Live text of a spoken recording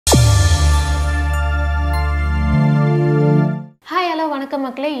வணக்கம்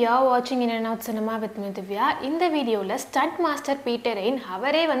மக்களே, you're watching Inandoutcinema with me Divya. இந்த வீடியோல ஸ்டண்ட் மாஸ்டர் பீட்டர் ரெயின்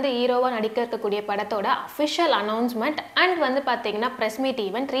அவரே வந்து ஹீரோவா நடிக்க இருக்கக்கூடிய படத்தோட அஃபிஷியல் அனௌன்ஸ்மெண்ட் அண்ட் வந்து பாத்தீங்கன்னா பிரஸ் மீட்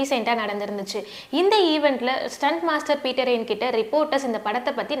ஈவென்ட் ரீசெண்டா நடந்துருந்துச்சு. இந்த ஈவென்ட்ல ஸ்டண்ட் மாஸ்டர் பீட்டர் ரெயின் கிட்ட ரிப்போர்ட்டர்ஸ் இந்த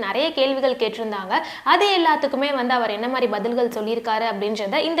படத்தை பத்தி நிறைய கேள்விகள் கேட்டிருந்தாங்க. அது எல்லாத்துக்குமே வந்து அவர் என்ன மாதிரி பதில்கள் சொல்லியிருக்காரு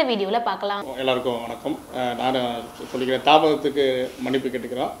அப்படின்றத இந்த வீடியோல பார்க்கலாம். எல்லாருக்கும் வணக்கம். நான் சொல்லிக்கிறேன், தாமதத்துக்கு மன்னிப்பு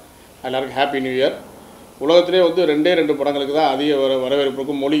கேட்டுக்கிறோம். எல்லாருக்கும் ஹாப்பி நியூ இயர். உலகத்திலே வந்து ரெண்டு படங்களுக்கு தான் அதிக வரவேற்பு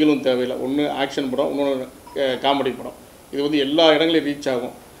இருக்கும். மொழிகளும் தேவையில்லை. ஒன்று ஆக்ஷன் படம், இன்னொன்று காமெடி படம். இது வந்து எல்லா இடங்களையும் ரீச்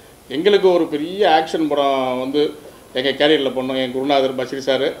ஆகும். எங்களுக்கு ஒரு பெரிய ஆக்ஷன் படம் வந்து எங்கள் கேரியரில் பண்ணோம். என் குருநாதர் பஷீர்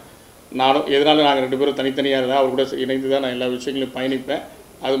சார் நானும், எதனால நாங்கள் 2 பேரும் தனித்தனியாக இருந்தால் அவர் கூட இணைந்து தான் நான் எல்லா விஷயங்களையும் பயணிப்பேன்.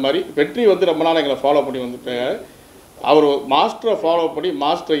 அது மாதிரி வெற்றி வந்து ரொம்ப நாள் எங்களை ஃபாலோ பண்ணி வந்துட்டு அவர் மாஸ்டரை ஃபாலோ பண்ணி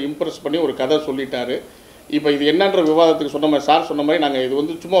மாஸ்டரை இம்ப்ரெஸ் பண்ணி ஒரு கதை சொல்லிட்டார். இப்போ இது என்னன்ற விவாதத்துக்கு சொன்ன மாதிரி சார் சொன்ன மாதிரி நாங்கள் இது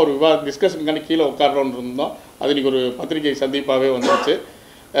வந்து சும்மா ஒரு டிஸ்கஷனுக்காண்டி கீழே உட்காடுறோன்னு இருந்தோம். அது இன்றைக்கி ஒரு பத்திரிகை சந்திப்பாகவே வந்துச்சு.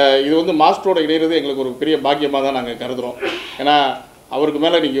 இது வந்து மாஸ்டரோட இணைகிறது எங்களுக்கு ஒரு பெரிய பாக்கியமாக தான் நாங்கள் கருதுகிறோம். ஏன்னா அவருக்கு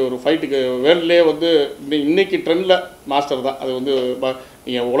மேலே நீங்கள் ஒரு ஃபைட்டுக்கு வேர்ல்ட்லேயே வந்து இன்றைக்கி ட்ரெண்டில் மாஸ்டர் தான். அது வந்து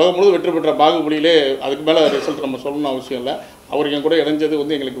நீங்கள் உலகம் முழுவதும் வெற்றி பெற்ற பாகுபலியிலே அதுக்கு மேலே ரிசல்ட் நம்ம சொல்லணும்னு அவசியம் இல்லை. அவர் என் கூட இணைஞ்சது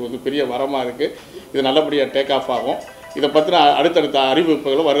வந்து எங்களுக்கு வந்து பெரிய வரமாக இருக்குது. இது நல்லபடியாக டேக் ஆஃப் ஆகும். இதை பற்றின அடுத்தடுத்த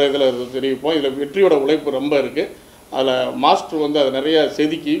அறிவிப்புகளும் வர இதில் தெரிவிப்போம். இதில் வெற்றியோட உழைப்பு ரொம்ப இருக்குது. அதில் மாஸ்டர் வந்து அதை நிறைய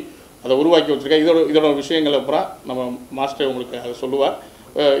செதுக்கி அதை உருவாக்கி வச்சுருக்கேன். இதோட விஷயங்கள் அப்புறம் நம்ம மாஸ்டர் உங்களுக்கு அதை சொல்லுவார்.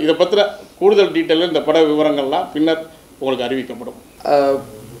 இதை பற்றின கூடுதல் டீட்டெயில் இந்த பட விவரங்கள்லாம் பின்னர் உங்களுக்கு அறிவிக்கப்படும்.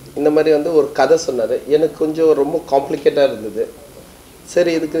 இந்த மாதிரி வந்து ஒரு கதை சொன்னார். எனக்கு கொஞ்சம் ரொம்ப காம்ப்ளிகேட்டாக இருந்தது.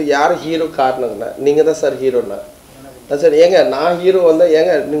 சரி, இதுக்கு யார் ஹீரோ காரணங்கண்ணா? நீங்கள் தான் சார் ஹீரோண்ணா. சார் ஏங்க நான் ஹீரோ வந்தால்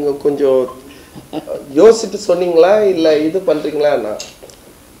ஏங்க நீங்கள் கொஞ்சம் யோசிச்சுட்டு சொன்னீங்களா இல்லை இது பண்ணுறீங்களாண்ணா?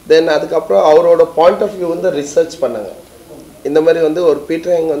 தென் அதுக்கப்புறம் அவரோட பாயிண்ட் ஆஃப் வியூ வந்து ரிசர்ச் பண்ணாங்க. இந்த மாதிரி வந்து ஒரு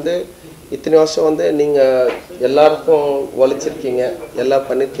பீட்டர் ரெயின் வந்து இத்தனை வருஷம் வந்து நீங்கள் எல்லாருக்கும் உழைச்சிருக்கீங்க, எல்லாம்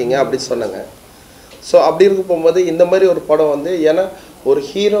பண்ணியிருக்கீங்க அப்படி சொன்னாங்க. ஸோ அப்படி இருக்க போகும்போது இந்த மாதிரி ஒரு படம் வந்து, ஏன்னா ஒரு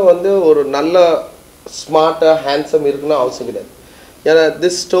ஹீரோ வந்து ஒரு நல்ல ஸ்மார்ட்டாக ஹேண்ட்ஸம் இருக்குன்னு அவசியம் கிடையாது. ஏன்னா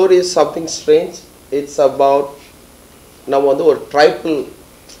this story is something strange. It's about நம்ம வந்து ஒரு ட்ரைபிள்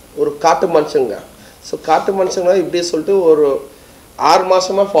ஒரு காட்டு மனுஷங்க. ஸோ காட்டு மனுஷங்க இப்படி சொல்லிட்டு ஒரு 6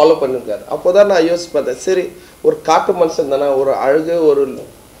 மாதமாக ஃபாலோ பண்ணியிருக்காரு. அப்போ தான் நான் யோசிச்சு பார்த்தேன், சரி ஒரு காட்டு மனுஷன் தானே, ஒரு அழகு ஒரு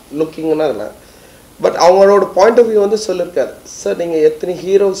லுக்கிங்னா அதெல்லாம். பட் அவங்களோட பாயிண்ட் ஆஃப் வியூ வந்து சொல்லியிருக்காரு. சார் நீங்கள் எத்தனை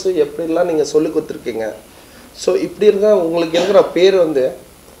ஹீரோஸு எப்படிலாம் நீங்கள் சொல்லி கொடுத்துருக்கீங்க. ஸோ இப்படி இருக்க உங்களுக்கு இருக்கிற பேர் வந்து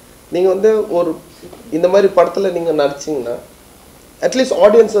நீங்கள் வந்து ஒரு இந்த மாதிரி படத்தில் நீங்கள் நடிச்சிங்கன்னா அட்லீஸ்ட்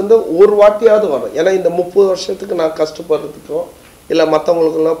ஆடியன்ஸ் வந்து ஒரு வாட்டியாவது வரும். ஏன்னா இந்த 30 வருஷத்துக்கு நான் கஷ்டப்படுறதுக்கும் இல்லை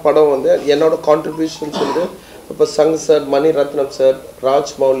மற்றவங்களுக்கெல்லாம் படம் வந்து என்னோட கான்ட்ரிபியூஷன்ஸ் வந்து இப்போ சங் சார், மணிரத்னம் சார்,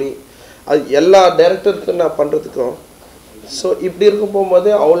 ராஜ்மௌலி, அது எல்லா டைரக்டருக்கும் நான் பண்ணுறதுக்கும். ஸோ இப்படி இருக்க போகும்போது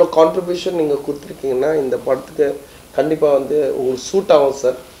அவ்வளோ கான்ட்ரிபியூஷன் நீங்கள் கொடுத்துருக்கீங்கன்னா இந்த படத்துக்கு கண்டிப்பாக வந்து உங்களுக்கு சூட் ஆகும்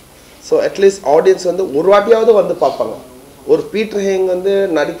சார். ஸோ அட்லீஸ்ட் ஆடியன்ஸ் வந்து ஒரு வாட்டியாவது வந்து பார்ப்பாங்க. ஒரு பீட்டர் ரெயின் வந்து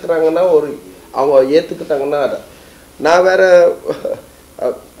நடிக்கிறாங்கன்னா ஒரு அவங்க ஏற்றுக்கிட்டாங்கன்னா நான் வேறு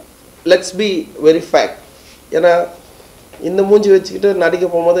லெட்ஸ் பி வெரி ஃபேக்ட். ஏன்னா இந்த மூஞ்சி வச்சுக்கிட்டு நடிக்க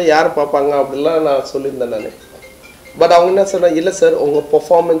போகும்போது யார் பார்ப்பாங்க அப்படிலாம் நான் சொல்லியிருந்தேன் நான். பட் அவங்க என்ன சொன்னால், இல்லை சார் உங்கள்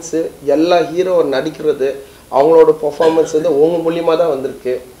பர்ஃபார்மன்ஸு எல்லா ஹீரோ நடிக்கிறது அவங்களோட பர்ஃபார்மன்ஸ் வந்து உங்கள் மூலியமாக தான்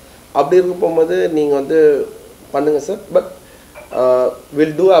வந்திருக்கு. அப்படி இருக்க போகும்போது நீங்கள் வந்து பண்ணுங்கள் sir. But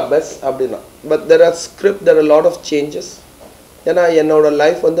will do our best அப்படின்னா. But there are script, there are lot of changes. ஏன்னா என்னோடய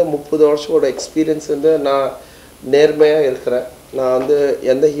லைஃப் வந்து 30 வருஷோட எக்ஸ்பீரியன்ஸ் வந்து நான் நேர்மையாக இருக்கிறேன். நான் வந்து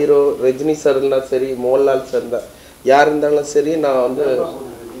எந்த ஹீரோ, ரஜினி சார் இருந்தால் சரி, மோகன்லால் சார் இருந்தால் யார் இருந்தாலும் சரி, நான் வந்து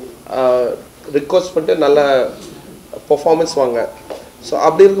ரிக்வஸ்ட் பண்ணிட்டு நல்ல பர்ஃபார்மன்ஸ் வாங்க. ஸோ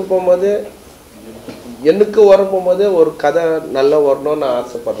அப்படி இருக்க போகும்போது எனக்கு வர போகும்போது ஒரு கதை நல்லா வரணும்னு நான்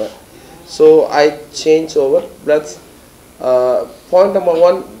ஆசைப்பட்றேன். So I change over. Plus point number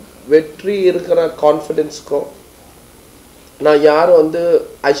 1, வெற்றி இருக்கிற கான்ஃபிடென்ஸ்க்கும் நான் யாரும் வந்து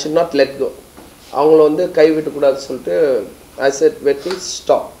I should not let go, அவங்கள வந்து கைவிட்டக்கூடாதுன்னு சொல்லிட்டு ஐ செட் வெற்றி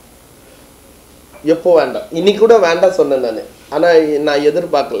ஸ்டாப். எப்போ வேண்டாம், இன்னைக்கு கூட வேண்டாம் சொன்னேன் நான். ஆனால் நான்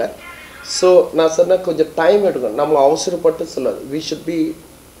எதிர்பார்க்கல. ஸோ நான் சொன்னேன் கொஞ்சம் டைம் எடுக்கணும், நம்மளை அவசரப்பட்டு சொல்லாது. We should be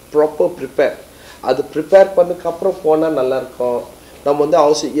proper prepare. அது ப்ரிப்பேர் பண்ணதுக்கப்புறம் போனால் நல்லாயிருக்கும். நம்ம வந்து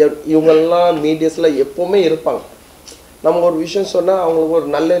இவங்கெல்லாம் மீடியாஸில் எப்போவுமே இருப்பாங்க. நம்ம ஒரு விஷயம் சொன்னால் அவங்களுக்கு ஒரு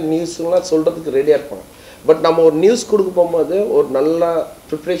நல்ல நியூஸ்லாம் சொல்கிறதுக்கு ரெடியாக இருப்பாங்க. பட் நம்ம ஒரு நியூஸ் கொடுக்க போகும்போது ஒரு நல்ல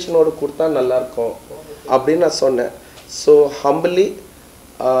ப்ரிப்ரேஷனோடு கொடுத்தா நல்லாயிருக்கும் அப்படின்னு நான் சொன்னேன். So humbly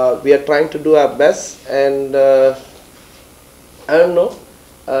we are trying to do our best and I don't know,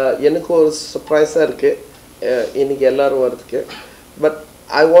 எனக்கு ஒரு சர்ப்ரைஸாக இருக்குது இன்றைக்கி எல்லோரும் வரதுக்கு. But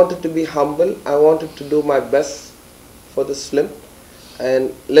I wanted to be humble. I wanted to do my best for this film and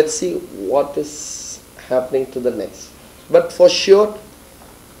let's see what is happening to the next. But for sure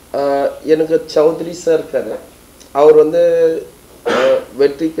எனக்கு Chowdhury sir இருக்காரு. அவர் வந்து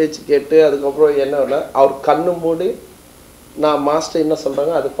வெற்றி பேச்சு கேட்டு அதுக்கப்புறம் என்னன்னா அவர் கண்ணு மூடி நான் மாஸ்டர் என்ன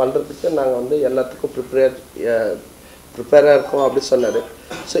சொல்கிறாங்க அது பண்ணுறதுக்கு நாங்கள் வந்து எல்லாத்துக்கும் ப்ரிப்பேராக இருக்கோம் அப்படி சொன்னார்.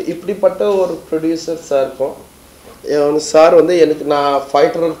 ஸோ இப்படிப்பட்ட ஒரு ப்ரொடியூசர் சார் இருக்கும். சார் வந்து எனக்கு நான்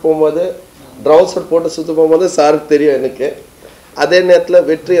ஃபைட்டருக்கு போகும்போது ட்ரௌசர் போட்டு சுற்ற போகும்போது சாருக்கு தெரியும் எனக்கு. அதே நேரத்தில்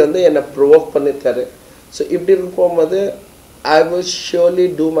வெற்றி வந்து என்னை ப்ரொவோக் பண்ணியிருக்காரு. ஸோ இப்படி இருக்க போகும்போது I will surely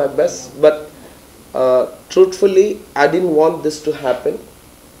do my best, but truthfully I didn't want this to happen.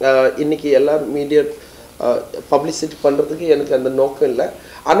 இன்னைக்கு எல்லா மீடியா பப்ளிசிட்டி பண்ணுறதுக்கு எனக்கு அந்த நோக்கம் இல்லை.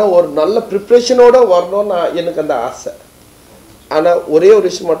 ஆனால் ஒரு நல்ல ப்ரிப்ரேஷனோடு வரணும்னு எனக்கு அந்த ஆசை. ஆனால் ஒரே ஒரு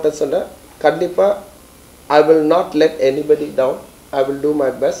விஷயம் மட்டும் சொன்னேன், கண்டிப்பாக I will not let anybody down. I will do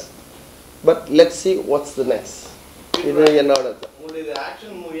my best, but let's see what's the next. இது என்னோட உங்களுக்கு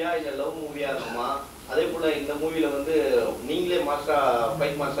ஆக்ஷன் மூவியா இல்லை லவ் மூவியா இருக்குமா? அதே போல இந்த மூவில வந்து நீங்களே மாஸ்டர்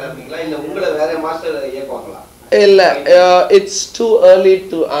ஃபைட் மாஸ்டர் இருக்கீங்களா இல்லை உங்களை வேற மாஸ்டர் ஏக்குவாங்களா? இல்லை, it's too early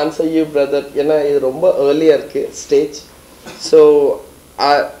to answer you brother. ஏன்னா இது ரொம்ப ஏர்லியாக இருக்குது stage. So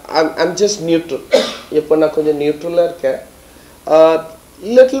I'm just neutral. இப்போ நான் கொஞ்சம் நியூட்ரலாக இருக்கேன்.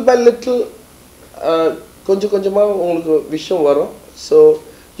 லிட்டில் பை லிட்டில் கொஞ்சம் கொஞ்சமாக உங்களுக்கு விஷயம் வரும். So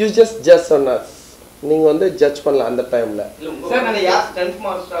you just judge on us. நீங்கள் வந்து ஜட்ஜ் பண்ணலாம் அந்த டைமில்.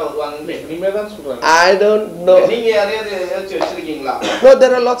 I don't know. No,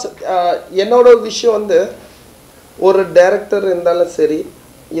 there are lots. என்னோட விஷயம் வந்து ஒரு டைரக்டர் இருந்தாலும் சரி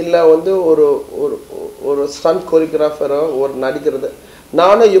இல்லை வந்து ஒரு ஒரு ஒரு ஸ்டண்ட் கோரியோகிராஃபரோ ஒரு நடிக்கிறது.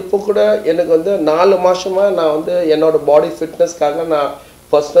 நானும் இப்போ கூட எனக்கு வந்து 4 மாதமாக நான் வந்து என்னோடய பாடி ஃபிட்னஸ்க்காக நான்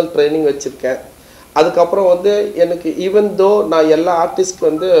பர்சனல் ட்ரைனிங் வச்சுருக்கேன். அதுக்கப்புறம் வந்து எனக்கு ஈவன் தோ நான் எல்லா ஆர்டிஸ்ட்க்கு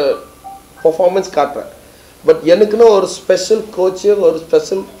வந்து பர்ஃபார்மன்ஸ் காட்டுறேன், பட் எனக்குன்னு ஒரு ஸ்பெஷல் கோச்சு, ஒரு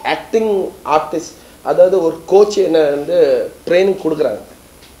ஸ்பெஷல் ஆக்டிங் ஆர்டிஸ்ட், அதாவது ஒரு கோச் என்னை வந்து ட்ரைனிங் கொடுக்குறாங்க.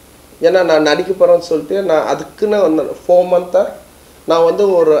 ஏன்னா நான் நடிக்க போகிறேன்னு சொல்லிட்டு நான் அதுக்குன்னு வந்து 4 மந்த்தாக நான் வந்து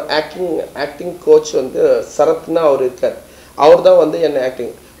ஒரு ஆக்டிங் கோச் வந்து சரத்னா அவர் இருக்கார். அவர் தான் வந்து என்னை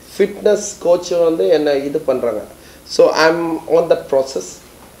ஆக்டிங் ஃபிட்னஸ் கோச்சு வந்து என்னை இது பண்ணுறாங்க. So I am on that process.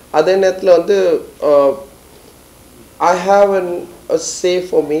 அதே நேரத்தில் வந்து I have an say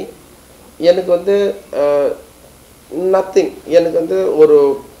for me. எனக்கு வந்து நத்திங், எனக்கு வந்து ஒரு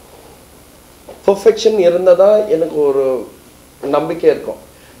பர்ஃபெக்ஷன் இருந்தால் தான் எனக்கு ஒரு நம்பிக்கை இருக்கும்.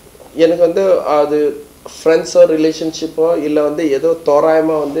 எனக்கு வந்து அது ஃப்ரெண்ட்ஸோ ரிலேஷன்ஷிப்போ இல்லை வந்து ஏதோ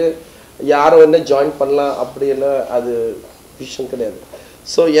தோராயமாக வந்து யாரை வந்து ஜாயின் பண்ணலாம் அப்படியெல்லாம் அது விஷயம் கிடையாது.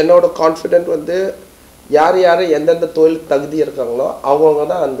 ஸோ என்னோட கான்ஃபிடென்ட் வந்து யார் யார் எந்தெந்த தொழில் தகுதி இருக்காங்களோ அவங்கவுங்க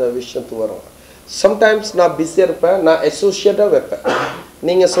தான் அந்த விஷயத்துக்கு வரும். சம்டைம்ஸ் நான் பிஸியாக இருப்பேன், நான் அசோசியேட்டாக வைப்பேன்.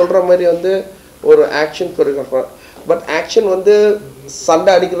 நீங்கள் சொல்கிற மாதிரி வந்து ஒரு ஆக்ஷன் கொரியோகிராஃபர், பட் ஆக்ஷன் வந்து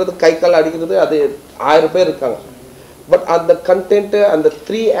சண்டை அடிக்கிறது கை கால் அடிக்கிறது அது 1000 பேர் இருக்காங்க. பட் அந்த கண்டென்ட்டு அந்த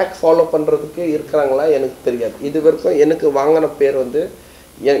 3 ஆக்ட் ஃபாலோ பண்ணுறதுக்கு இருக்கிறாங்களா எனக்கு தெரியாது. இது வரைக்கும் எனக்கு வாங்கின பேர் வந்து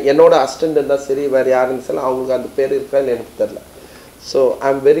என்னோட அசிஸ்டன்ட் இருந்தால் சரி வேறு யார் இருந்தாலும் அவங்களுக்கு அந்த பேர் இருக்கா இல்லை எனக்கு தெரில. So I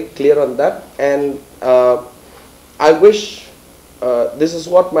am very clear on that and I wish this is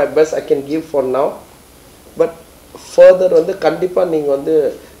what my best I can give for now. But further வந்து கண்டிப்பாக நீங்கள் வந்து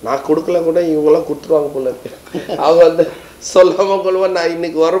நான் கொடுக்கலாம் கூட இவங்களாம் கொடுத்துருவாங்க போல இருக்கு. அவங்க வந்து சொல்லாமல் கொள்வோம். நான்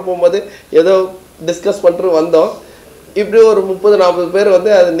இன்றைக்கி வர போகும்போது ஏதோ டிஸ்கஸ் பண்ணிட்டு வந்தோம், இப்படி ஒரு 30-40 பேர்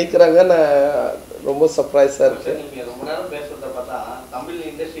வந்து அது நிற்கிறாங்க. நான் ரொம்ப சர்ப்ரைஸாக இருக்குது. நீங்கள் ரொம்ப நேரம் பேசுகிறத பார்த்தா தமிழ்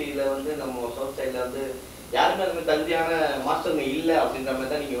இண்டஸ்ட்ரியில் வந்து நம்ம சவுத் சைடில் வந்து யாருமே அந்த தகுதியான மாஸ்டருங்க இல்லை அப்படின்ற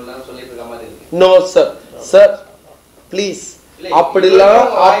மாதிரி தான் நீங்கள் இவ்வளோ நேரம் சொல்லிட்டு இருக்க மாதிரி இருக்கு. நோ சார், சார் ப்ளீஸ் அப்படிலாம்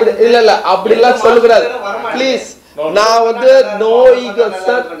அப்படி இல்லை அப்படிலாம் சொல்லக்கூடாது ப்ளீஸ். நான் வந்து நோ ஈகோ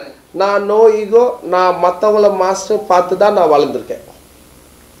சார், நான் நோ ஈகோ. நான் மற்றவங்கள மாஸ்டர் பார்த்து தான் நான் வளர்ந்துருக்கேன்.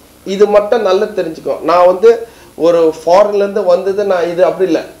 இது மட்டும் நல்லா தெரிஞ்சுக்கோ. நான் வந்து ஒரு ஃபாரின்லேருந்து வந்தது நான் இது அப்படி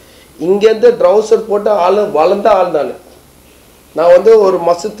இல்லை. இங்கேருந்து ட்ரௌசர் போட்டு வளர்ந்த ஆள் நான் வந்து ஒரு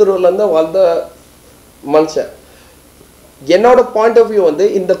மசுத்தூர்லேருந்து வளர்ந்த மனுஷன். என்னோட பாயிண்ட் ஆஃப் வியூ வந்து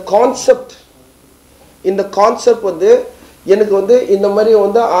இந்த கான்செப்ட் வந்து எனக்கு வந்து இந்த மாதிரி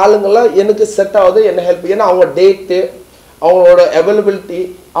வந்து ஆளுங்கள்லாம் எனக்கு செட் ஆகுது, என்ன ஹெல்ப். ஏன்னா அவங்க டேட்டு, அவங்களோட அவைலபிலிட்டி,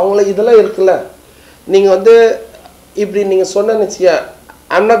 அவங்கள இதெல்லாம் இருக்குல்ல. நீங்கள் வந்து இப்படி நீங்கள் சொன்னேன்னு வச்சுக்க,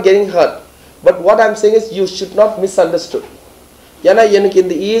 I'm not getting hurt, but what I'm saying is you should not miss understood. ஏன்னா எனக்கு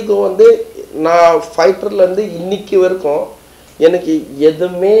இந்த ஈகோ வந்து நான் ஃபைட்டர்லேருந்து இன்னைக்கு வரைக்கும் எனக்கு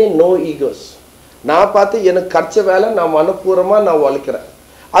எதுவுமே நோ ஈகோஸ். நான் பார்த்து எனக்கு கிடைச்ச வேலை நான் மனப்பூர்வமாக நான் உழைக்கிறேன்.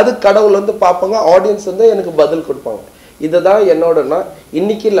 அது கடவுள் வந்து பார்ப்பாங்க, ஆடியன்ஸ் வந்து எனக்கு பதில் கொடுப்பாங்க. இதுதான் என்னோடனா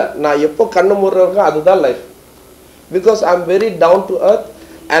இன்னைக்கு இல்லை, நான் எப்போ கண்ணு மூடுறவங்க அதுதான் life. Because I am very down to அர்த்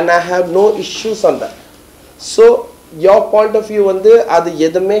and I have no issues on that. So your point of view வந்து அது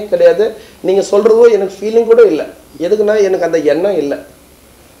எதுவுமே கிடையாது. நீங்கள் சொல்கிறதோ எனக்கு ஃபீலிங் கூட இல்லை. எதுக்குன்னா எனக்கு அந்த எண்ணம் இல்லை.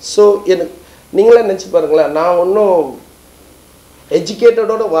 ஸோ எனக்கு நீங்களே நினச்சி பாருங்களேன், நான் ஒன்றும்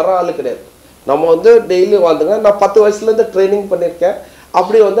எஜுகேட்டடோட வர ஆள் கிடையாது. நம்ம வந்து டெய்லி வந்துங்க, நான் 10 வயசுலேருந்து ட்ரைனிங் பண்ணியிருக்கேன்.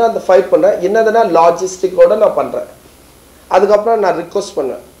 அப்படி வந்து அந்த ஃபைட் பண்ணுறேன். என்னதுன்னா லாஜிஸ்டிக்கோடு நான் பண்ணுறேன். அதுக்கப்புறம் நான் ரிக்வஸ்ட்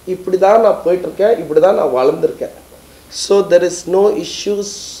பண்ணேன், இப்படி தான் நான் போயிட்டுருக்கேன், இப்படி தான் நான் வளர்ந்துருக்கேன். So there is no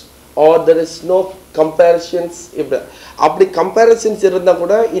issues R there is no comparisons. இப்படி அப்படி கம்பேரிசன்ஸ் இருந்தால்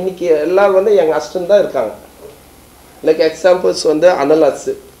கூட இன்றைக்கி எல்லோரும் வந்து எங்கள் அசிஸ்டன்ட் தான் இருக்காங்க. லைக் எக்ஸாம்பிள்ஸ் வந்து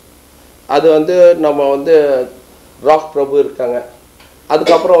அனலாஸு, அது வந்து நம்ம வந்து ராக் பிரபு இருக்காங்க.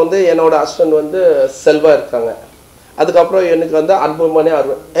 அதுக்கப்புறம் வந்து என்னோட அசிஸ்டன்ட் வந்து செல்வா இருக்காங்க. அதுக்கப்புறம் எனக்கு வந்து அன்புமணி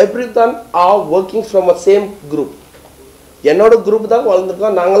அருவன். எவ்ரி தான் are working from a same group. என்னோட குரூப் தான்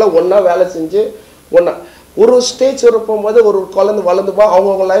வளர்ந்துருக்கோம். நாங்களாம் ஒன்றா வேலை செஞ்சு ஒன்றா ஒரு ஸ்டேஜ் வர போகும்போது ஒரு குழந்தை வளர்ந்துப்பா,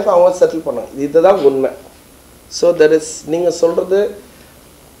 அவங்கவுங்க லைஃப் அவங்க செட்டில் பண்ணாங்க. இதுதான் உண்மை. ஸோ தெர் இஸ் நீங்கள் சொல்கிறது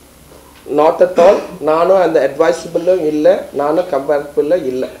நாட் அட் ஆல். நானும் அந்த அட்வைசபிளும் இல்லை, நானும் கம்பேரபிளும்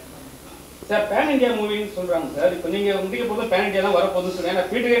இல்லை. சார் பேன் இந்தியா மூவின்னு சொல்கிறாங்க சார். இப்போ நீங்கள் இந்திய பொறுத்த பேன் இந்தியா தான் வரப்போகுதுன்னு சொல்லுங்கள். ஏன்னா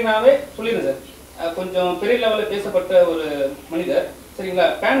பீட்டர்னாவே சொல்லிடுங்க சார், கொஞ்சம் பெரிய லெவலில் பேசப்பட்ட ஒரு மனிதர், சரிங்களா?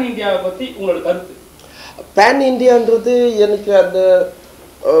 பேன் இந்தியாவை பற்றி உங்களோட கருத்து? பேன் இந்தியான்றது எனக்கு அந்த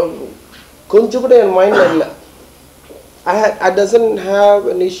கொஞ்சம் கூட என் மைண்டில் இல்லை. ஐ டசன்ட் ஹாவ்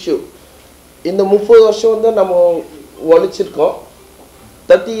அன் இஷ்யூ. இந்த 30 வருஷம் வந்து நம்ம உழைச்சிருக்கோம்.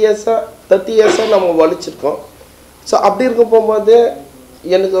 30 இயர்ஸாக நம்ம உழைச்சிருக்கோம். ஸோ அப்படி இருக்க போகும்போது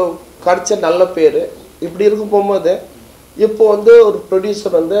எனக்கு கிடைச்ச நல்ல பேர். இப்படி இருக்க போகும்போது இப்போ வந்து ஒரு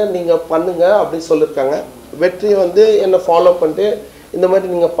ப்ரொடியூசர் வந்து நீங்கள் பண்ணுங்க அப்படின்னு சொல்லியிருக்காங்க. வெற்றி வந்து என்னை ஃபாலோ பண்ணிட்டு இந்த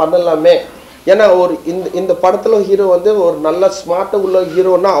மாதிரி நீங்கள் பண்ணலாமே. ஏன்னா ஒரு இந்த படத்தில் ஹீரோ வந்து ஒரு நல்ல ஸ்மார்ட்டு உள்ள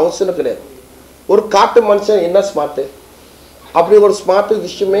ஹீரோன்னா அவசியம் கிடையாது. ஒரு காட்டு மனுஷன் என்ன ஸ்மார்ட்டு, அப்படி ஒரு ஸ்மார்ட்டு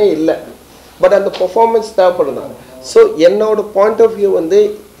விஷயமே இல்லை. பட் அந்த பெர்ஃபார்மன்ஸ் தேவைப்படுதான். ஸோ என்னோட பாயிண்ட் ஆஃப் வியூ வந்து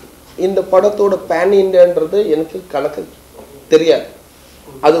இந்த படத்தோட பேன் இண்டியான்றது எனக்கு கணக்கு தெரியாது.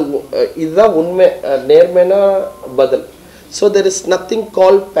 அது இதுதான் உண்மை, நேர்மையான பதில். So there is nothing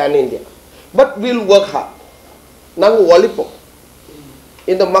call pan India. But wheel work hard. நாங்கள் உழைப்போம்.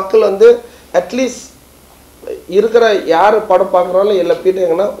 இந்த மக்கள் வந்து அட்லீஸ்ட் இருக்கிற யார் படம் பார்க்குறாலும் எல்லா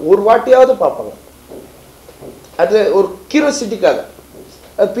பீட்டாங்கன்னா ஒரு வாட்டியாவது பார்ப்பாங்க. அது ஒரு கியூரியாசிட்டிக்காக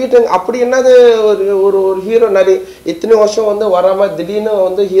பீட்டங்க. அப்படி என்னது ஒரு ஒரு ஒரு ஹீரோ நடி இத்தனை வருஷம் வந்து வராமல் திடீர்னு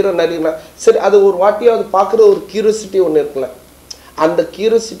வந்து ஹீரோ நடினா சரி, அது ஒரு வாட்டியாவது பார்க்குற ஒரு கியூரியாசிட்டி ஒன்று இருக்குல்ல, அந்த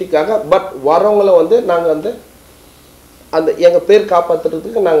கியூரியாசிட்டிக்காக. பட் வரவங்களை வந்து நாங்கள் வந்து அந்த எங்கள் பேர்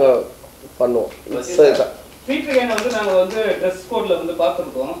காப்பாற்றுறதுக்கு நாங்கள் பண்ணுவோம். சரிதான். பீட்டர் வந்து நாங்கள் வந்து ட்ரெஸ் கோடில் வந்து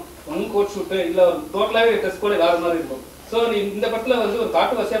பார்த்துருக்கோம். ஒன் கோட் ஷூட்டு இல்லை டோட்டலாகவே ட்ரெஸ் கோடு வேறு மாதிரி இருக்கும். ஸோ இந்த படத்தில் வந்து ஒரு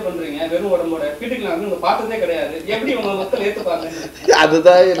காட்டுவாசியாக பண்ணுறீங்க, வெறும் உடம்போட. பீட்டருக்கு வந்து உங்களை பார்த்ததே கிடையாது. எப்படி உங்களை மக்கள் ஏற்றுப்பாங்க?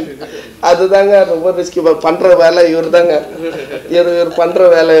 அதுதாங்க ரொம்ப ரிஸ்கி. பண்ணுற வேலை இவர் தாங்க. இவர் பண்ணுற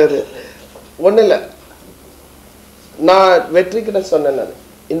வேலை இது ஒன்றும் இல்லை. நான் வெற்றிக்கிட்ட சொன்னேன், நான்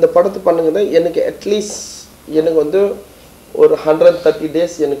இந்த படத்தை பண்ணுங்க, எனக்கு அட்லீஸ்ட் எனக்கு வந்து ஒரு 130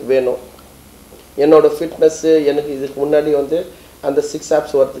 days எனக்கு வேணும். என்னோட ஃபிட்னஸ்ஸு எனக்கு இதுக்கு முன்னாடி வந்து அந்த 6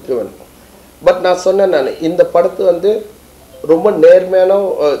 abs வரத்துக்கு வேணும். பட் நான் சொன்னேன், நான் இந்த படத்தை வந்து ரொம்ப நேர்மையான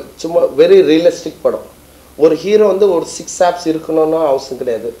சும்மா வெரி ரியலிஸ்டிக் படம். ஒரு ஹீரோ வந்து ஒரு 6 abs இருக்கணும்னு அவசியம்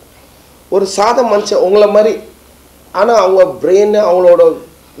கிடையாது. ஒரு சாத மனுஷன் உங்களை மாதிரி, ஆனால் அவங்க பிரெயின், அவங்களோட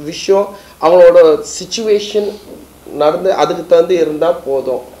விஷயம், அவங்களோட சிச்சுவேஷன் நடந்து அதுக்கு தகுந்து இருந்தால்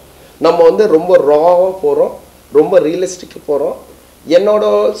போதும். நம்ம வந்து ரொம்ப ராவாக போகிறோம், ரொம்ப ரியலிஸ்டிக்கு போகிறோம். என்னோட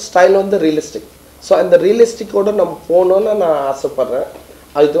ஸ்டைல் வந்து ரியலிஸ்டிக். ஸோ அந்த ரியலிஸ்டிக்கோடு நம்ம போகணுன்னு நான் ஆசைப்பட்றேன்.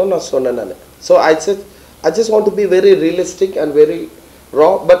 அதுதான் நான் சொன்னேன் நான். So I just want to be very realistic and very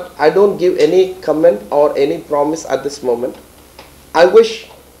raw, but I don't give any comment or any promise at this moment. I wish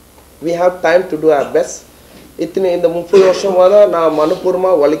we have time to do our best. இந்த 30 வருஷமாக தான் நான்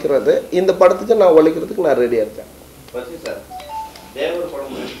மனப்பூர்வமாக உழைக்கிறது. இந்த படத்துக்கு நான் உழைக்கிறதுக்கு நான் ரெடியாக இருக்கேன். சார், தேவர்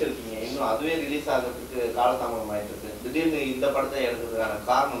படம் முடிச்சிருக்கீங்க, இன்னும் அதுவே ரிலீஸ் ஆகிறதுக்கு காலதாமதம் ஆகிட்டு இருக்கு. திடீர்னு இந்த படத்தை எடுக்கிறதுக்கான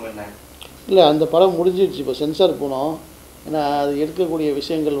காரணம் என்ன? இல்லை, அந்த படம் முடிஞ்சிடுச்சு. இப்போ சென்சார் போனோம். ஏன்னா அது எடுக்கக்கூடிய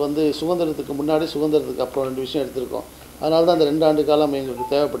விஷயங்கள் வந்து சுதந்திரத்துக்கு முன்னாடி சுதந்திரத்துக்கு அப்புறம் 2 விஷயம் எடுத்திருக்கோம். அதனால தான் அந்த 2 ஆண்டு காலம் எங்களுக்கு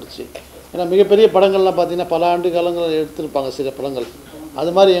தேவைப்பட்டுச்சு. ஏன்னா மிகப்பெரிய படங்கள்லாம் பார்த்திங்கன்னா பல ஆண்டு காலங்கள் எடுத்திருப்பாங்க சில படங்கள்.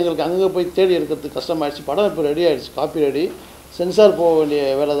 அது மாதிரி எங்களுக்கு அங்கே போய் தேடி எடுக்கிறதுக்கு கஷ்டமாயிடுச்சு. படம் இப்போ ரெடி ஆகிடுச்சு, காப்பி ரெடி, சென்சார் போக வேண்டிய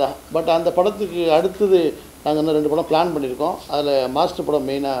வேலை தான். பட் அந்த படத்துக்கு அடுத்தது நாங்கள் இன்னும் 2 படம் பிளான் பண்ணியிருக்கோம். அதில் மாஸ்டர் படம்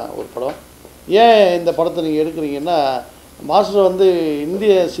மெயினாக ஒரு படம். ஏன் இந்த படத்தை நீங்கள் எடுக்கிறீங்கன்னா, மாஸ்டர் வந்து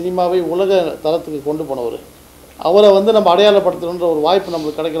இந்திய சினிமாவை உலக தளத்துக்கு கொண்டு போனவர். அவரை வந்து நம்ம அடையாளப்படுத்தணுன்ற ஒரு வாய்ப்பு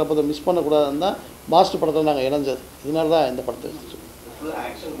நம்மளுக்கு கிடைக்கிறப்ப அதை மிஸ் பண்ணக்கூடாதுன்னு தான் மாஸ்டர் படத்தில் நாங்கள் இணைஞ்சது. இதனால தான் இந்த படத்தை எடுத்துருக்கோம்.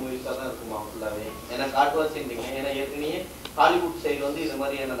 ஆக்ஷன் மூவிஸாக தான் இருக்குமா ஃபுல்லாகவே? ஏன்னா காட்டுவாசின்றீங்க, ஏன்னா ஏற்கனவே ஹாலிவுட் சைடு வந்து இது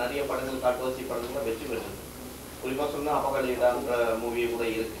மாதிரியான நிறைய படங்கள், காட்டுவாசி படங்கள்லாம் வெற்றி பெற்றது. குறிப்பாக சொன்னால் அப்பகலிடான்ற மூவி கூட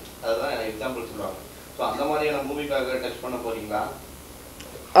இருக்குது. அதுதான் எக்ஸாம்பிள் சொல்லுவாங்க. ஸோ அந்த மாதிரியான மூவிக்காக டச் பண்ண போகிறீங்களா?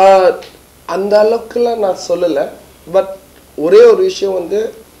 அந்த அளவுக்குலாம் நான் சொல்லலை. பட் ஒரே ஒரு விஷயம் வந்து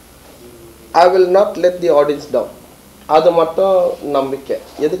I will not let the audience down. அது மட்டும் நம்பிக்கை.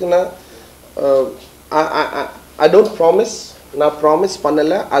 எதுக்குன்னா ஐ டோன்ட் ப்ராமிஸ். நான் ப்ராமிஸ்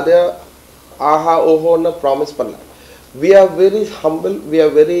பண்ணலை. அது ஆஹா ஓஹோன்னு ப்ராமிஸ் பண்ணல. We are very humble, we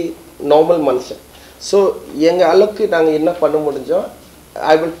are very normal மனுஷன். ஸோ எங்கள் அளவுக்கு நாங்கள் என்ன பண்ண முடிஞ்சோம்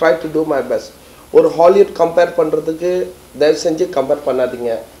I will try to do my best. ஒரு ஹாலிவுட் கம்பேர் பண்ணுறதுக்கு தயவு செஞ்சு கம்பேர்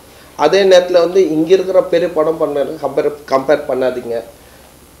பண்ணாதீங்க. அதே நேரத்தில் வந்து இங்கே இருக்கிற பெரிய படம் கம்பேர் பண்ணாதீங்க.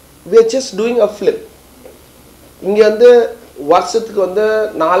 we are just doing a flip. இங்கே வந்து வருஷத்துக்கு வந்து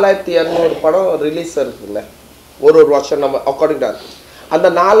 4200 படம் ரிலீஸ் இருக்குல்ல ஒரு வருஷம் நம்ம அக்கார்டிங் டு அந்த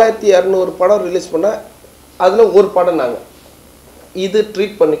 4200 படம் ரிலீஸ் பண்ணால் அதில் ஒரு படம் நாங்கள் இது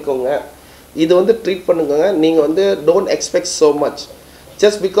ட்ரீட் பண்ணிக்கோங்க, இது வந்து ட்ரீட் பண்ணுங்க. நீங்கள் வந்து don't expect so much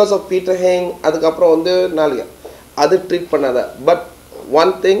just because of Peter hang அதுக்கப்புறம் வந்து நாளைக்கு அது ட்ரீட் பண்ணாத. பட்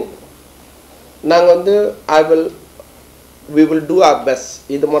ஒன் திங் நாங்கள் வந்து we will do our best.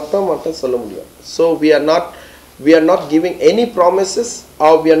 இது மட்டும் சொல்ல முடியும். So we are not giving any promises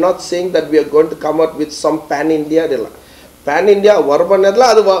or we are not saying that we are going to come out with some pan India. pan India வரபனதுல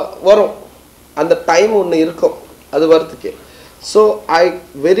அது வரும், அந்த time ஒன்று இருக்கும் அது வரதுக்கு. ஸோ ஐ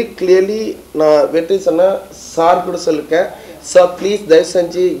வெரி கிளியர்லி நான் வெற்றி சொன்னால் சார் கூட சொல்லிருக்கேன், சார் ப்ளீஸ் தயவு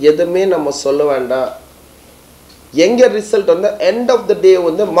செஞ்சு எதுவுமே நம்ம சொல்ல வேண்டாம். எங்கள் ரிசல்ட் வந்து எண்ட் ஆஃப் த டே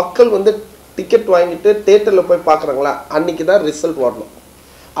வந்து மக்கள் வந்து டிக்கெட் வாங்கிட்டு தேட்டரில் போய் பார்க்குறாங்களா அன்றைக்கி தான் ரிசல்ட் வரணும்.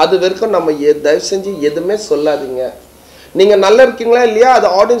 அது வரைக்கும் நம்ம தயவு செஞ்சு எதுவுமே சொல்லாதீங்க. நீங்கள் நல்லா இருக்கீங்களா இல்லையா அது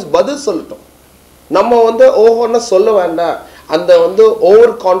ஆடியன்ஸ் பதில் சொல்லட்டும். நம்ம வந்து ஓஹோன்னு சொல்ல வேண்டாம், அந்த வந்து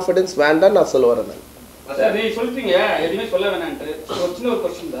ஓவர் கான்ஃபிடென்ஸ் வேண்டாம் நான் சொல்ல வரேன். சார் நீ சொல்லிட்டீங்க எதுவுமே சொல்ல வேணான்ட்டு. ஒரு சின்ன ஒரு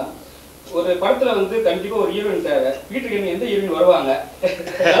கொஸ்டின் தான். ஒரு படத்துல வந்து கண்டிப்பா ஒரு ஹீரோயின் தேவை. வீட்டுக்கு எந்த ஹீரோயின் வருவாங்க?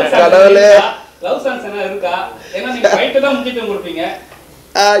 கடவுளே, லவ் சாங்ஸ் என்ன இருக்கா? ஏன்னா நீங்க ஃபைட் தான் முக்கியத்துவம் கொடுப்பீங்க.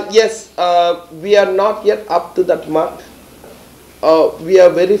 Yes, we are not yet up to that mark. We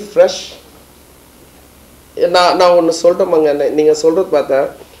are very fresh. நான் ஒன்று சொல்லிட்டோமாங்க, நீங்கள் சொல்கிறது பார்த்தா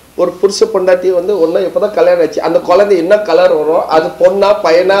ஒரு புருஷ பொண்டாட்டி வந்து ஒன்று இப்போ தான் கல்யாணம் ஆச்சு, அந்த குழந்தை என்ன கலர் வரும் அது பொண்ணா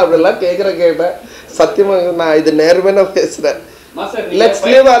பையனா அப்படிலாம் கேட்டேன். சத்தியமாக நான் இது நேர்மையாக நான் பேசுகிறேன். Let's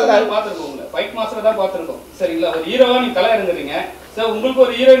live our life. பார்த்துருக்கோம், ஃபைட் மாஸ்டர் தான் பார்த்துருக்கோம். சரி இல்லை ஒரு ஹீரோவா நீங்கள் கலர் இருந்துறீங்க. சார் உங்களுக்கு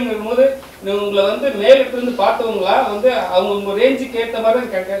ஒரு ஹீரோயின் இருக்கும்போது உங்களை வந்து மேலிருந்து பார்த்தவங்களா வந்து அவங்க உங்க ரேஞ்சுக்கு ஏற்ற மாதிரி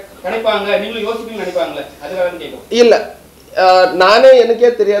கிடைப்பாங்க, நீங்களும் யோசிக்கணும்னு நினைப்பாங்களே, அதுக்காக கேட்கும். இல்லை நானே எனக்கே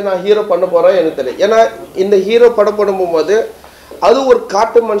தெரியாது நான் ஹீரோ பண்ண போகிறேன் எனக்கு தெரியும். ஏன்னா இந்த ஹீரோ படம் போடும்போது அது ஒரு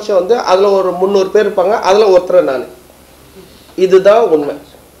காட்டு மனுஷன் வந்து அதில் ஒரு 300 பேர் இருப்பாங்க, அதில் ஒருத்தர் நான். இதுதான் உண்மை.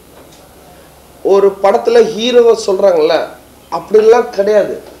 ஒரு படத்தில் ஹீரோவை சொல்கிறாங்கல்ல அப்படிலாம்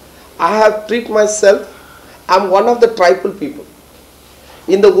கிடையாது. I have treat my self, I am one of the tribal people.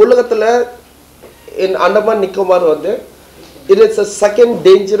 இந்த உலகத்தில் in Andaman Nicobar வந்து it is a second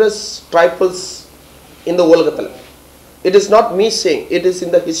dangerous tribals in the உலகத்தில். It is not me saying, it is in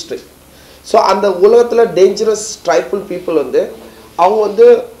the history. So அந்த உலகத்தில் dangerous tribal people வந்து அவங்க வந்து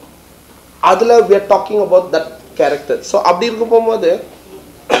அதில் we are talking about that character. So அப்படி இருக்கும் போகும்போது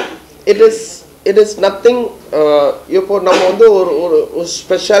it is nothing. இப்போ நம்ம வந்து ஒரு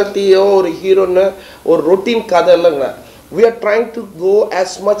ஸ்பெஷாலிட்டியோ ஒரு ஹீரோன்னு ஒரு ரொட்டீன் கதை இல்லைங்க. We are trying to go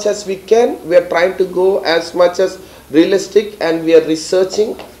as much as we can. We are trying to go as much as realistic and we are researching,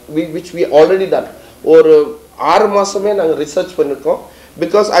 which we already done. ஒரு 6 மாசமே நாங்கள் ரிசர்ச் பண்ணியிருக்கோம்.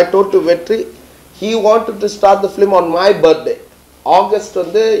 Because I told to Vetri, he wanted to start the film on my birthday. August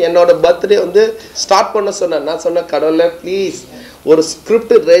வந்து என்னோட birthday வந்து start பண்ண சொன்னேன். நான் சொன்னேன் கடவுளே ப்ளீஸ் ஒரு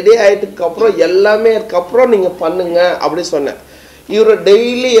ஸ்கிரிப்ட் ரெடி ஆகிட்டுக்கப்புறம் எல்லாமே அதுக்கப்புறம் நீங்கள் பண்ணுங்க அப்படி சொன்னேன். இவர்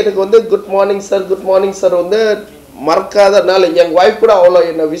டெய்லி எனக்கு வந்து குட் மார்னிங் சார் வந்து மறக்காதனால எங்கள் ஒய்ஃப் கூட அவ்வளோ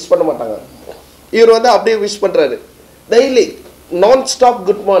என்னை விஷ் பண்ண மாட்டாங்க. இவர் வந்து அப்படியே விஷ் பண்ணுறாரு டெய்லி நான் stop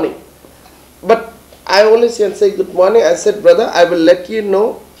good morning. But I only say good morning. I said brother I will let you know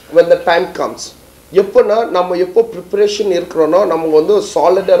when the time comes. எப்போனா நம்ம எப்போ ப்ரிப்பரேஷன் இருக்கிறோனோ நமக்கு வந்து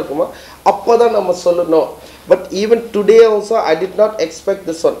சாலிடாக இருக்குமோ அப்போ தான் நம்ம சொல்லணும். But even today also I did not expect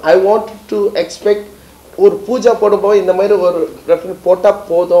this one. I want to expect ஒரு பூஜா போடும்போது இந்த மாதிரி ஒரு ரெஃபரன்ஸ் போட்டால்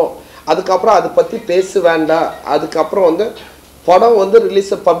போதும், அதுக்கப்புறம் அதை பற்றி பேச வேண்டாம், அதுக்கப்புறம் வந்து படம் வந்து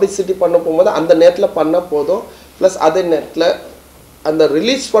ரிலீஸ் பப்ளிசிட்டி பண்ண போகும்போது அந்த நேரத்தில் பண்ணால் போதும். ப்ளஸ் அதே நேரத்தில் அந்த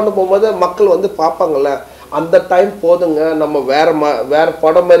ரிலீஸ் பண்ண போகும்போது மக்கள் வந்து பார்ப்பாங்கள்ல அந்த டைம் போதுங்க. நம்ம வேறு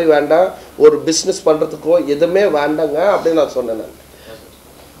படம் மாதிரி வேண்டாம், ஒரு பிஸ்னஸ் பண்ணுறதுக்கோ எதுவுமே வேண்டாங்க அப்படின்னு நான் சொன்னேன்.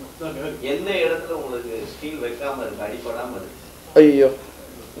 நான் எந்த இடத்துல உங்களுக்கு ஸ்டீல் வைக்காம இருக்கு, அடிப்படாம இருக்கு? ஐயோ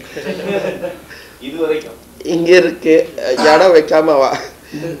இது வரைக்கும் இங்கே இருக்கு இடம் வைக்காம வா,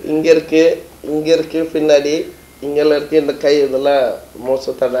 இங்கே இருக்கு பின்னாடி இங்கெல்லாம் இருக்குது, இந்த கை இதெல்லாம்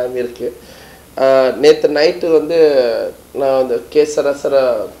மோசத்தனாம இருக்குது. நேற்று நைட்டு வந்து நான் அந்த கேசரசர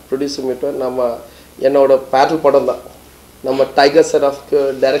ப்ரொடியூசர் மீட்டும் நம்ம என்னோட பேரல் படம் தான் நம்ம டைகர் சராஃப்க்கு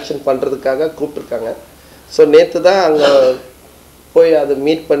டைரக்ஷன் பண்ணுறதுக்காக கூப்பிட்ருக்காங்க. ஸோ நேற்று தான் அங்கே போய் அதை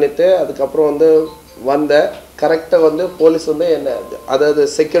மீட் பண்ணிவிட்டு அதுக்கப்புறம் வந்து வந்தேன். கரெக்டாக வந்து போலீஸ் வந்து என்ன அதாவது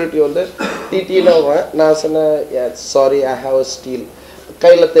செக்யூரிட்டி வந்து டிடின்னு நான் சொன்னேன் sorry I have a steel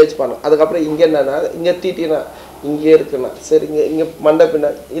கையில் தேய்ச்சி பண்ணேன். அதுக்கப்புறம் இங்கே என்னன்னா இங்கே டிடினா இங்கே இருக்குண்ணா சரி இங்கே மண்டை பின்னா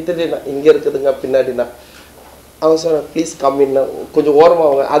இதுனா இங்கே இருக்குதுங்க பின்னாடிண்ணா அவன் சொன்னான் ப்ளீஸ் கம்மின்னா கொஞ்சம்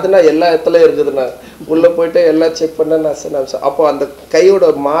ஓரமாகுங்க அதுனா எல்லா இடத்துலையும் இருக்குதுண்ணா உள்ளே போய்ட்டு எல்லாம் செக் பண்ணேன் நான் சொன்னேன். அப்போ அந்த கையோட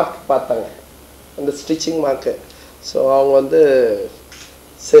மார்க் பார்த்தாங்க அந்த ஸ்டிச்சிங் மார்க்கு. ஸோ அவங்க வந்து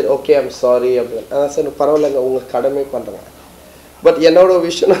சரி ஓகே ஐம் சாரி அப்படின்னு அதான் சார் பரவாயில்லைங்க உங்கள் கடமை பண்ணுறேங்க. பட் என்னோட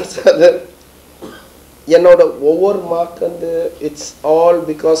விஷயம் சார் என்னோட ஒவ்வொரு மார்க் வந்து it's all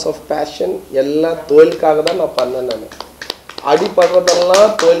because of fashion எல்லாம் தொழிலுக்காக தான் நான் பண்ணேன். நான்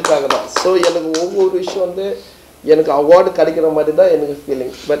அடிப்படுறதெல்லாம் தொழிலுக்காக தான். ஸோ எனக்கு ஒவ்வொரு விஷயம் வந்து எனக்கு அவார்டு கிடைக்கிற மாதிரி தான் எனக்கு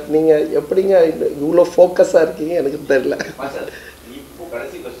ஃபீலிங். பட் நீங்கள் எப்படிங்க இவ்வளோ ஃபோக்கஸாக இருக்கீங்க எனக்கு தெரியல. இப்போ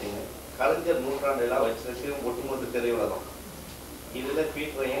கடைசி கொஸ்டின் கலைஞர் நூற்றாண்டெல்லாம் வச்சிருக்கு ஒட்டுமொத்த திரையுலகம் இதில்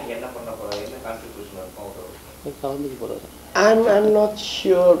பீட்டர் என்ன பண்ண போகிறாங்க என்ன கான்ட்ரிபியூஷன் இருக்கும் கலந்துக்க போகிறாரு. I'm not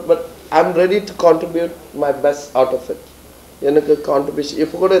sure but I'm ready to contribute my best out of it. எனக்கு கான்ட்ரிபியூஷன்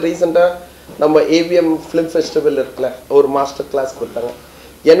இப்போ கூட ரீசெண்டாக நம்ம ஏவிஎம் ஃபிலிம் ஃபெஸ்டிவல் இருக்குல்ல ஒரு மாஸ்டர் கிளாஸ் கொடுத்தாங்க.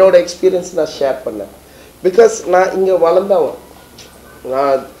 என்னோட எக்ஸ்பீரியன்ஸ் நான் ஷேர் பண்ணேன். பிகாஸ் நான் இங்கே வளர்ந்தவன்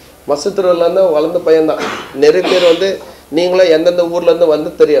நான் மசூத்துறையிலேருந்து வளர்ந்த பையன்தான். நிறைய பேர் வந்து நீங்களும் எந்தெந்த ஊர்லேருந்து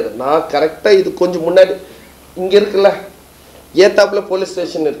வந்து தெரியாது. நான் கரெக்டாக இது கொஞ்சம் முன்னாடி இங்கே இருக்குல்ல ஏத்தாப்பில் போலீஸ்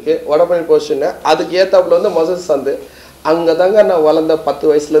ஸ்டேஷன் இருக்குது வடபழனி போலீஸ் ஸ்டேஷன் அதுக்கு ஏத்தாப்பில் வந்து மசூத் சந்து அங்கே தாங்க நான் வளர்ந்த 10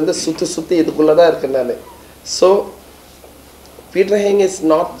 வயசுலேருந்து சுற்றி இதுக்குள்ளே தான் இருக்கேன் நான். So Peter hang is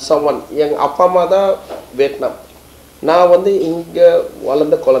not someone எங்கள் அப்பா அம்மா தான் வியட்நாம் நான் வந்து இங்கே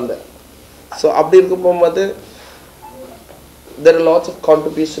வளர்ந்த குழந்தை. ஸோ அப்படி இருக்கும் போகும்போது there are lots of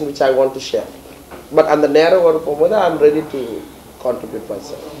contribution which I want to share. But அந்த நேரம் வர போகும்போது I am ready to contribute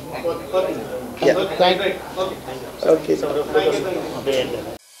myself. Yeah. Thank you. Okay.